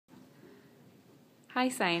Hi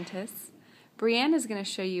scientists. Brianne is going to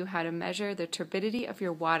show you how to measure the turbidity of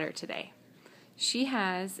your water today. She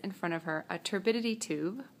has in front of her a turbidity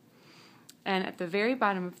tube, and at the very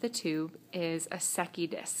bottom of the tube is a Sakai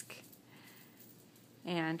disc.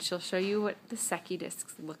 And she'll show you what the Sakai disc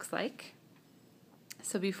looks like.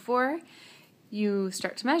 So before you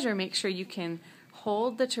start to measure, make sure you can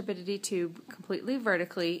hold the turbidity tube completely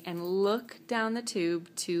vertically and look down the tube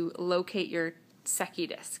to locate your Sakai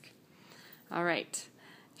disc. All right,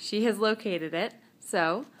 she has located it.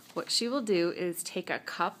 So what she will do is take a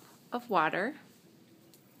cup of water,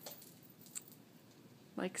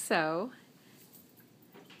 like so,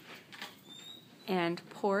 and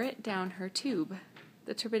pour it down her tube,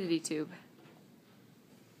 the turbidity tube.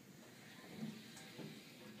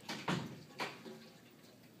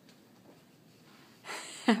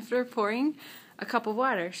 After pouring a cup of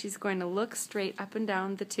water, she's going to look straight up and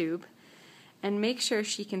down the tube and make sure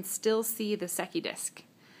she can still see the Sakai disc.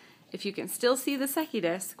 If you can still see the Sakai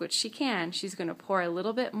disc, which she can, she's going to pour a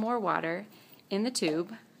little bit more water in the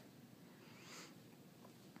tube,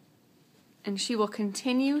 and she will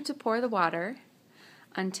continue to pour the water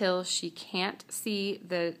until she can't see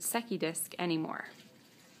the Sakai disc anymore.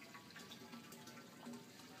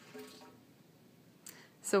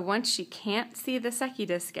 So once she can't see the Sakai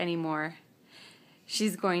disc anymore,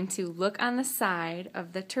 she's going to look on the side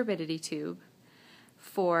of the turbidity tube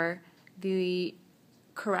for the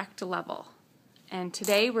correct level. And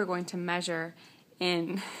today we're going to measure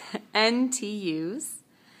in NTUs.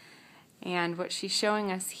 And what she's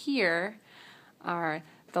showing us here are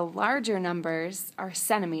the larger numbers are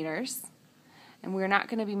centimeters. And we're not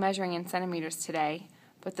going to be measuring in centimeters today,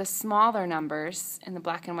 but the smaller numbers in the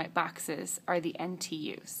black and white boxes are the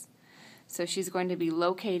NTUs. So she's going to be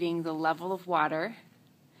locating the level of water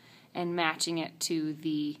and matching it to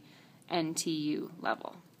the NTU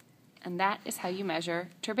level. And that is how you measure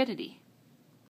turbidity.